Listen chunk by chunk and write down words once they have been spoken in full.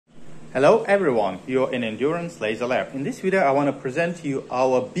Hello everyone, you're in Endurance Laser Lab. In this video I want to present to you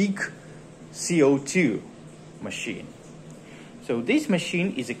our big CO2 machine. So this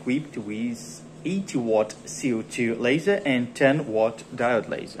machine is equipped with 80 watt CO2 laser and 10 watt diode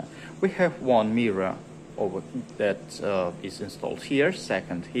laser. We have one mirror over that is installed here,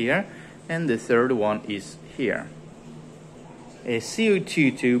 second here, and the third one is here. A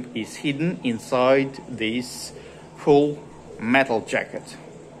CO2 tube is hidden inside this full metal jacket.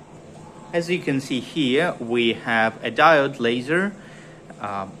 As you can see here, we have a diode laser,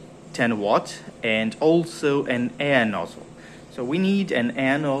 10 watt, and also an air nozzle. So we need an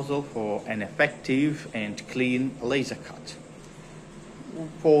air nozzle for an effective and clean laser cut.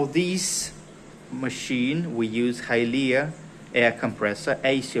 For this machine, we use Hailia air compressor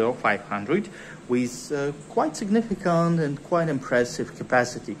ACO 500 with quite significant and quite impressive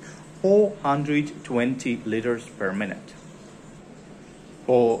capacity, 420 liters per minute.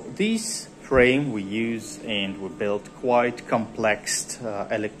 For this frame we use and we built quite complex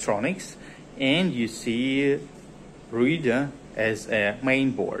electronics, and you see reader as a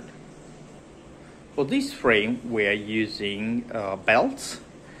main board. For this frame we are using belts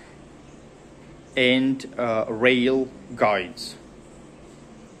and rail guides.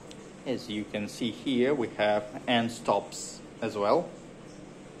 As you can see here, we have end stops as well,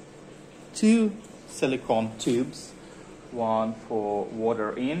 two silicone tubes, one for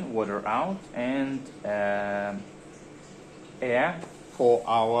water in, water out, and air for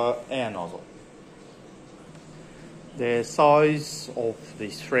our air nozzle. The size of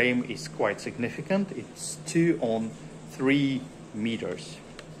this frame is quite significant. It's 2 on 3 meters,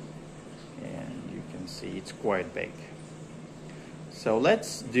 and you can see it's quite big. So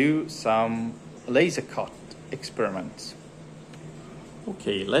let's do some laser cut experiments.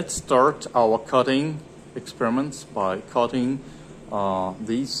 Okay, let's start our cutting experiments by cutting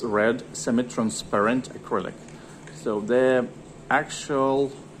this red semi-transparent acrylic. So the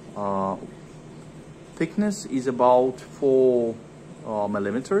actual thickness is about 4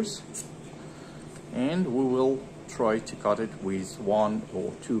 millimeters, and we will try to cut it with 1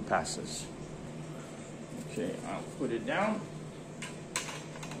 or 2 passes. Okay, I'll put it down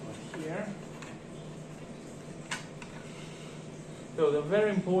over here. So the very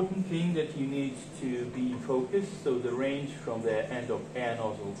important thing that you need to be in focus, so the range from the end of air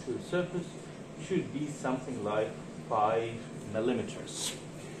nozzle to the surface should be something like 5 millimeters.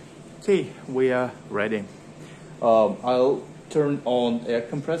 Okay, we are ready. I'll turn on air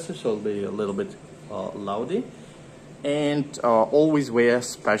compressor, so it'll be a little bit louder. And always wear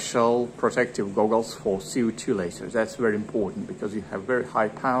special protective goggles for CO2 lasers. That's very important because you have very high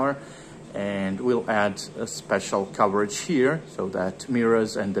power, and we'll add a special coverage here so that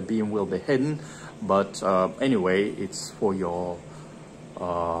mirrors and the beam will be hidden. But anyway, it's for your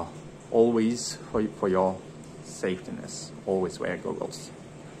always for your safetyness. Always wear goggles.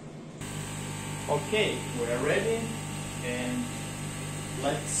 Okay, we're ready, and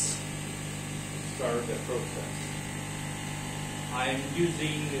let's start the process. I'm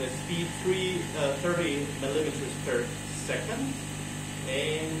using speed 30 millimeters per second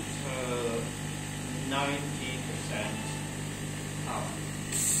and 90% power.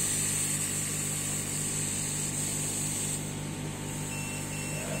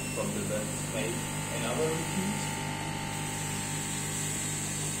 Probably let's make another repeat.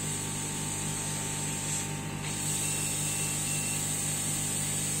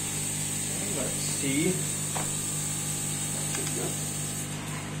 Okay, let's see.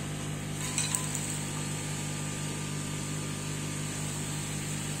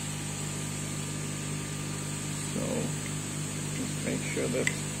 Just make sure that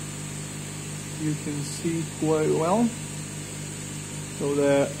you can see quite well. So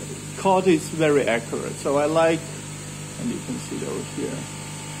the cut is very accurate. So I like, and you can see it over here.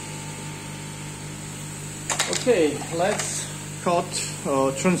 Okay, let's cut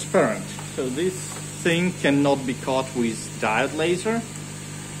transparent. So this thing cannot be cut with diode laser,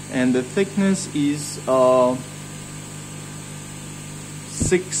 and the thickness is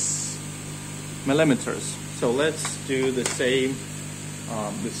 6 millimeters. So let's do the same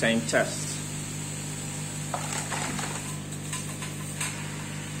test.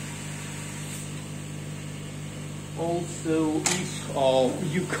 Also,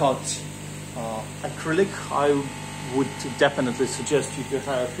 if you cut acrylic, I would definitely suggest you to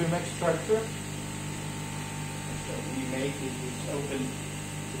have a film extractor. So we make it with open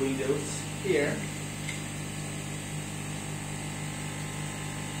windows here.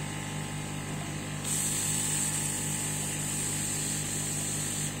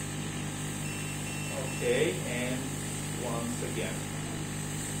 Okay, and once again.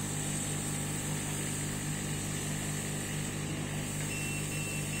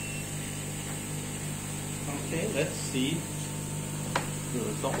 Okay, let's see the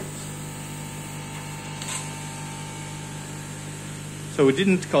results. So we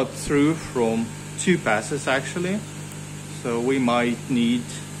didn't cut through from 2 passes actually, so we might need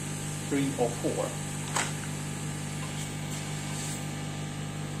 3 or 4.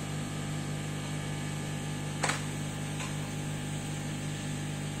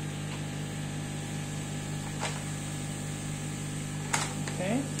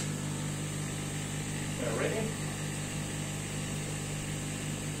 Okay, we're ready.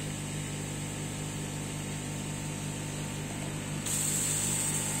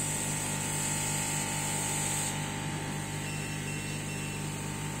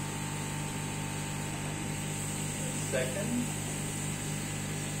 Second.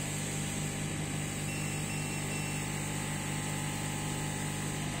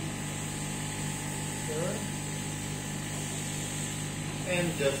 Third. And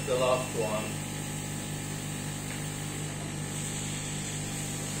just the last one.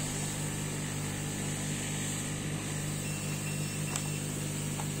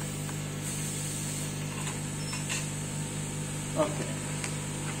 Okay.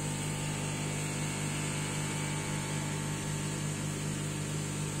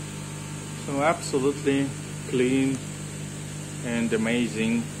 So absolutely clean and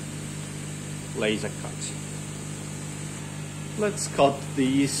amazing laser cut. Let's cut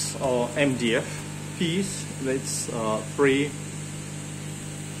these MDF piece. That's 3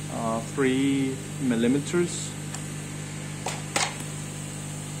 millimeters.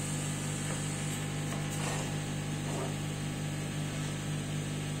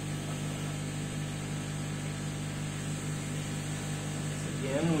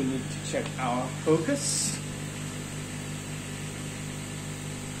 Again, we need to check our focus.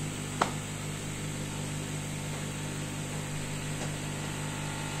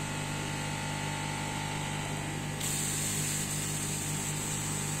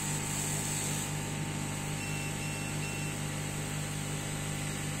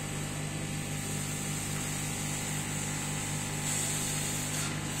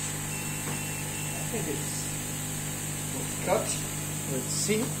 I think it's cut. Let's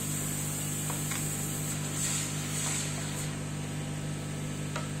see.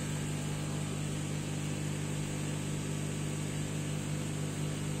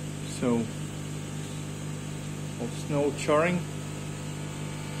 So, almost no charring,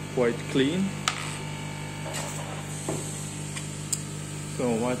 quite clean.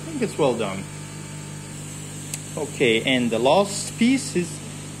 So I think it's well done. Okay, and the last piece is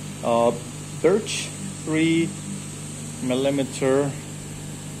birch 3 millimeter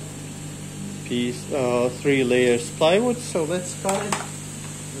piece, 3 layers plywood. So let's cut it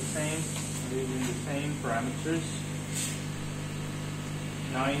the same, using the same parameters.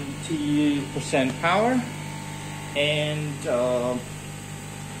 90% power and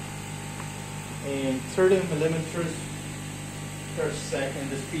 30 millimeters per second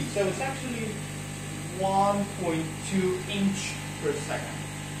the speed. So it's actually 1.2 inch per second.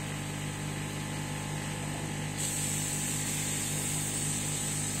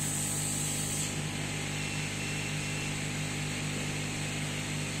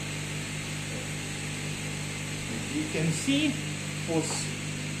 As you can see, it was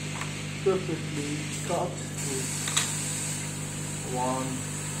perfectly cut with one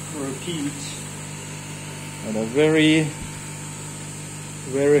repeat at a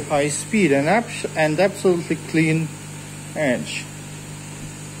very high speed and absolutely clean edge.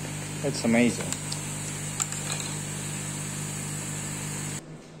 That's amazing.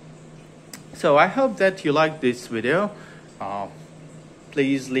 So I hope that you like this video.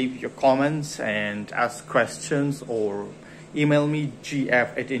 Please leave your comments and ask questions, or email me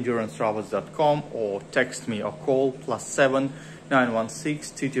gf@endurancerovers.com, or text me or call +7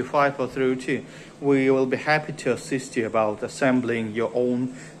 916 225 432. We will be happy to assist you about assembling your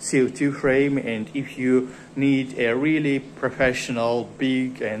own CO2 frame, and if you need a really professional,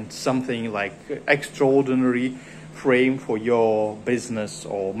 big and something like extraordinary frame for your business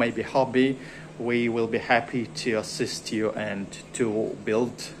or maybe hobby, we will be happy to assist you and to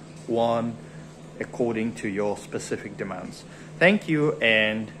build one according to your specific demands. Thank you,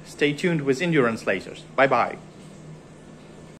 and stay tuned with Endurance Lasers. Bye bye.